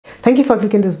Thank you for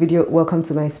clicking this video. Welcome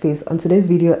to my space. On today's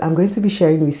video, I'm going to be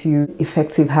sharing with you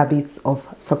effective habits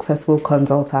of successful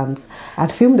consultants.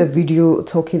 I'd filmed a video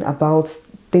talking about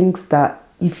things that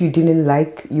if you didn't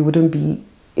like, you wouldn't be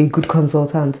a good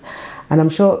consultant. And I'm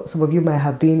sure some of you might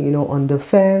have been, on the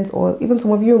fence, or even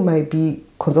some of you might be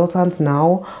consultants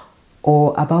now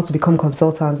or about to become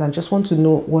consultants and just want to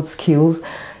know what skills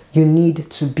you need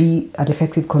to be an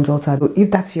effective consultant. So if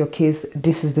that's your case,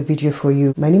 this is the video for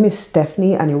you. My name is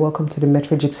Stephanie and you're welcome to the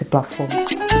Metrogypsie platform.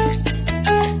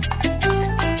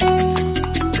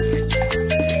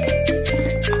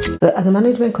 So as a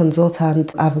management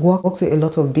consultant, I've worked with a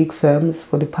lot of big firms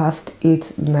for the past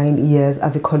 8-9 years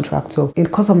as a contractor. In the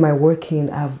course of my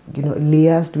working, I've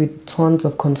liaised with tons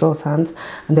of consultants,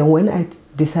 and then when I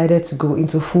decided to go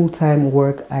into full-time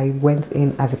work, I went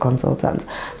in as a consultant.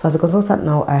 So as a consultant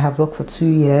now, I have worked for 2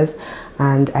 years,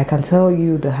 and I can tell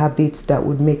you the habits that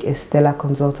would make a stellar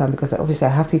consultant, because obviously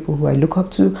I have people who I look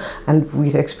up to, and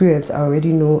with experience I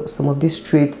already know some of these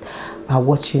traits are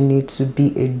what you need to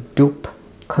be a dope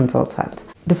consultant.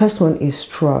 The first one is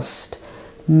trust.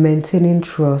 Maintaining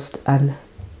trust and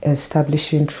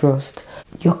establishing trust.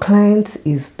 Your client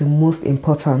is the most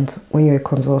important when you're a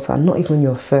consultant, not even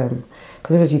your firm.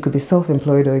 Because you could be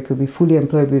self-employed or you could be fully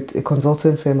employed with a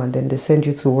consulting firm and then they send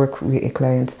you to work with a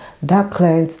client. That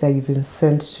client that you've been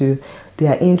sent to,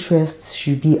 their interests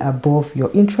should be above your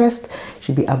interest,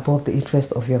 should be above the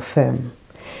interest of your firm.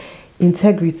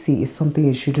 Integrity is something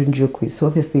you shouldn't joke with. So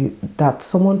obviously that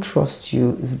someone trusts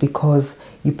you is because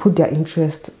you put their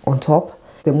interest on top,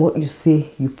 then what you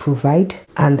say you provide,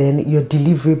 and then your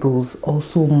deliverables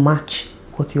also match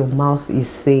what your mouth is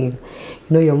saying.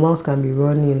 Your mouth can be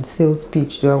running sales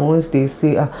pitch. There are ones they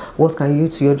say, what can you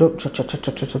to your job?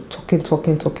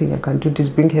 Talking. I can do this,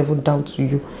 bring heaven down to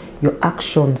you. Your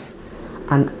actions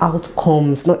and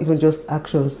outcomes, not even just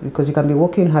actions, because you can be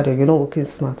working harder, you're not working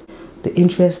smart. The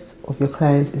interest of your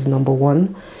client is number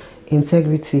one.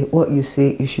 Integrity, what you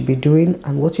say you should be doing,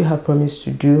 and what you have promised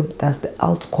to do, that's the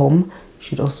outcome,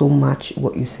 should also match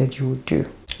what you said you would do.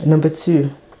 And number two,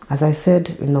 as I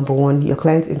said in number one, your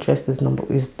client's interest is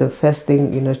the first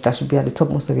thing that should be at the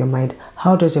topmost of your mind.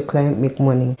 How does your client make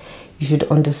money? You should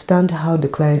understand how the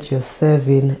client you're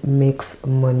serving makes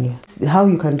money. How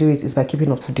you can do it is by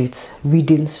keeping up to date,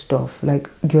 reading stuff. Like,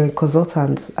 you're a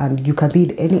consultant and you can be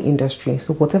in any industry.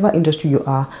 So whatever industry you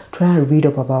are, try and read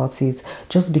up about it,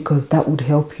 just because that would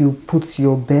help you put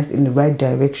your best in the right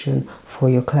direction for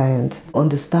your client.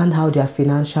 Understand how their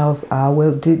financials are.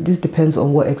 Well, this depends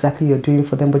on what exactly you're doing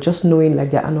for them, but just knowing like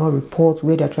their annual reports,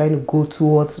 where they're trying to go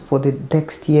towards for the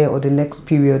next year or the next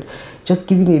period, just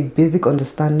giving a basic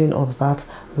understanding of that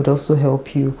would also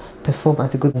help you perform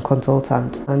as a good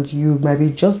consultant. And you might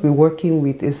be working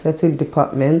with a certain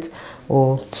department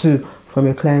or two from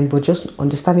your client, but just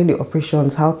understanding the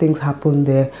operations, how things happen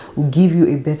there, will give you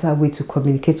a better way to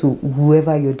communicate to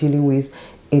whoever you're dealing with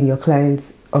in your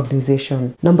client's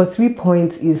organization. Number 3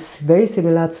 point is very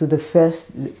similar to the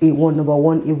first one, number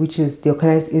one, which is your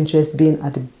client's interest being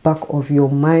at the back of your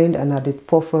mind and at the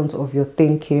forefront of your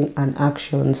thinking and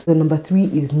actions. So number 3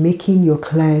 is making your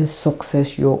client's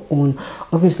success your own.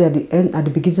 Obviously at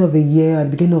the beginning of a year, at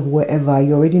the beginning of wherever,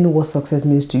 you already know what success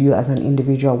means to you as an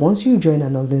individual. Once you join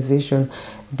an organization,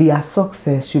 their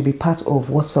success should be part of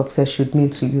what success should mean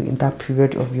to you in that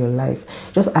period of your life.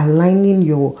 Just aligning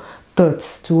your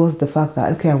thoughts towards the fact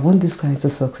that, okay, I want this client to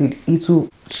succeed. It will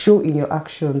show in your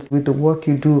actions with the work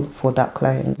you do for that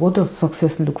client. What does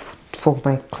success look for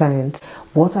my client?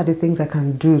 What are the things I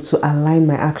can do to align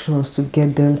my actions to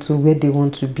get them to where they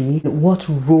want to be? What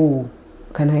role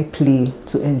can I play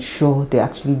to ensure they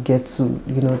actually get to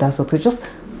that success? Just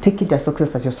taking their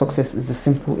success as your success is the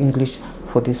simple English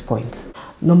for this point.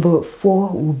 Number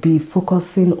 4 will be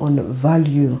focusing on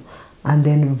value and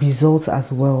then results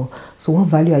as well. So what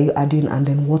value are you adding, and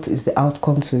then what is the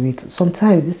outcome to it?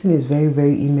 Sometimes this thing is very,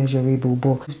 very immeasurable,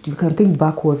 but you can think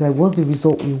backwards, like what's the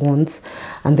result we want,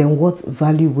 and then what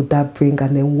value would that bring,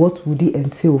 and then what would it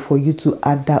entail for you to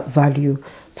add that value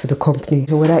to the company.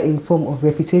 So whether in form of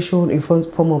reputation, in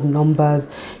form of numbers.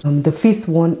 The 5th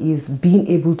one is being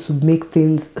able to make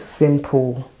things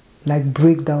simple. Like,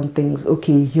 break down things.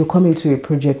 Okay, you're coming to a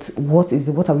project. What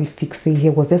are we fixing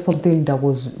here? Was there something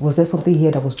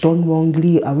here that was done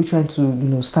wrongly? Are we trying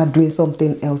to start doing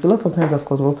something else? A lot of times as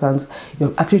consultants,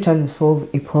 you're actually trying to solve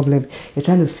a problem. You're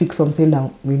trying to fix something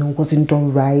that wasn't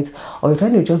done right, or you're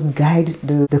trying to just guide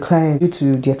the client due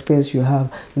to the experience you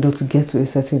have to get to a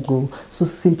certain goal. So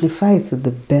simplify it to the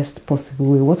best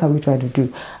possible way. What are we trying to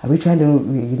do? Are we trying to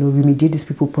remediate these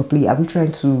people properly? Are we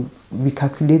trying to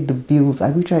recalculate the bills?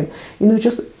 Are we trying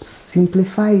just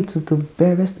simplify it to the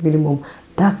barest minimum.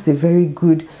 That's a very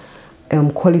good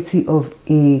quality of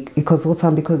a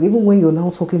consultant, because even when you're now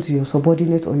talking to your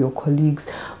subordinates or your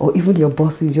colleagues or even your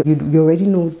bosses, you already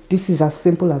know this is as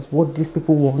simple as what these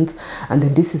people want, and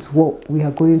then this is what we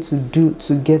are going to do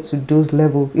to get to those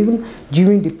levels. Even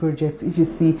during the project, if you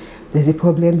see there's a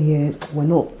problem here, we're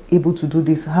not able to do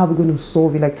this, how are we going to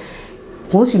solve it? Like,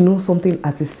 once you know something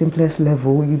at the simplest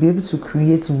level, you'll be able to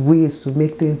create ways to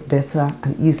make things better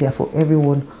and easier for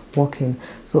everyone working.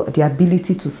 So the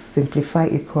ability to simplify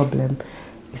a problem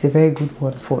is a very good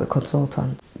one for a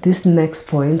consultant. This next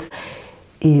point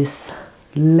is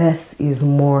less is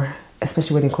more,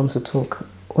 especially when it comes to talk.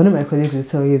 One of my colleagues will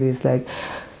tell you this, like,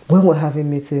 when we're having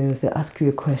meetings, they ask you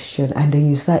a question and then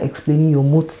you start explaining your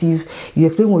motive. You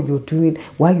explain what you're doing,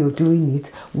 why you're doing it,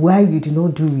 why you did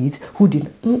not do it, who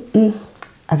did.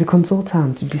 As a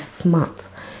consultant, be smart.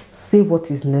 Say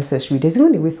what is necessary. There's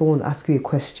even a way someone will ask you a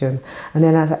question, and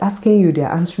then as they're asking you,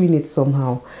 they're answering it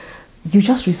somehow. You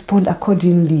just respond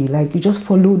accordingly. Like, you just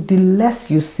follow. The less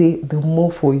you say, the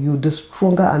more for you, the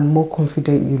stronger and more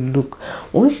confident you look.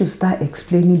 Once you start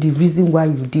explaining the reason why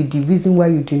you did, the reason why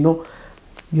you did not,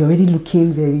 you're already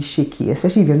looking very shaky,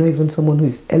 especially if you're not even someone who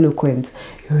is eloquent.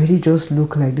 You already just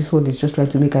look like this one is just trying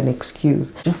to make an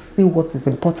excuse. Just say what is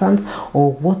important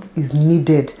or what is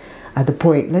needed at the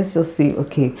point. Let's just say,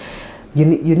 okay, you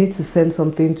need to send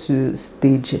something to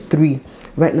stage 3.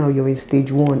 Right now you're in stage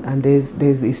 1 and there's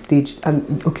a stage,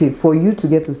 and okay, for you to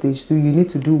get to stage 3 you need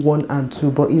to do 1 and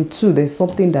 2, but in 2 there's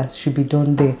something that should be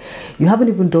done there. You haven't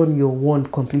even done your 1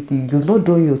 completely, you've not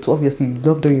done your 2, obviously you've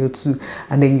not done your 2,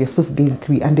 and then you're supposed to be in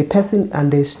 3, and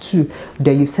there's 2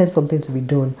 that you've sent something to be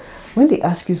done. When they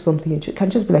ask you something, you can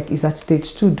just be like, is at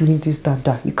stage 2 doing this,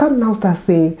 that. You can't now start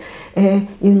saying,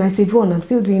 in my stage 1 I'm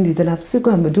still doing this, then I've still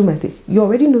got to do my stage. You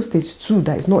already know stage 2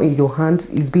 that is not in your hands,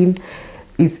 is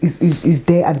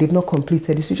there and they've not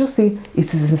completed it. So you just say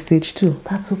it is in stage 2.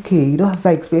 That's okay. You don't have to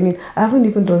start explaining, I haven't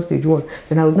even done stage 1,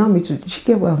 then I will now meet you. Do you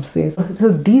get what I'm saying? So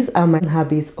these are my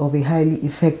habits of a highly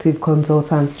effective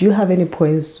consultant. Do you have any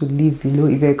points to leave below?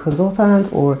 If you're a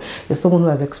consultant or you're someone who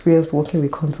has experience working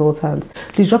with consultants,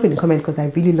 please drop in the comment, because I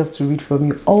really love to read from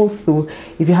you. Also,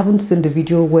 if you haven't seen the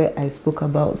video where I spoke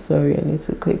about, sorry, I need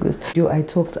to click this video, I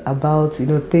talked about,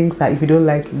 things that if you don't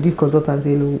like, leave consultants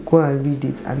alone, go and read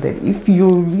it. And then if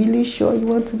you're really sure you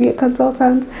want to be a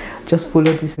consultant, just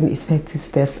follow these effective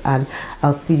steps and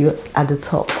I'll see you at the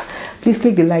top. Please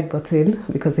click the like button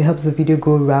because it helps the video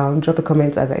go around. Drop a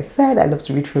comment. As I said, I love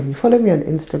to read from you. Follow me on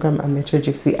Instagram at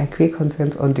Metrogypsie. I create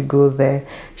content on the go there.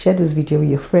 Share this video with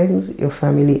your friends, your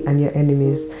family and your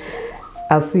enemies.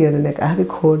 I'll see you on the next. I have a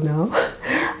call now.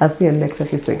 I'll see you on the next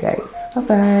episode, guys.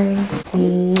 Bye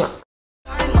bye.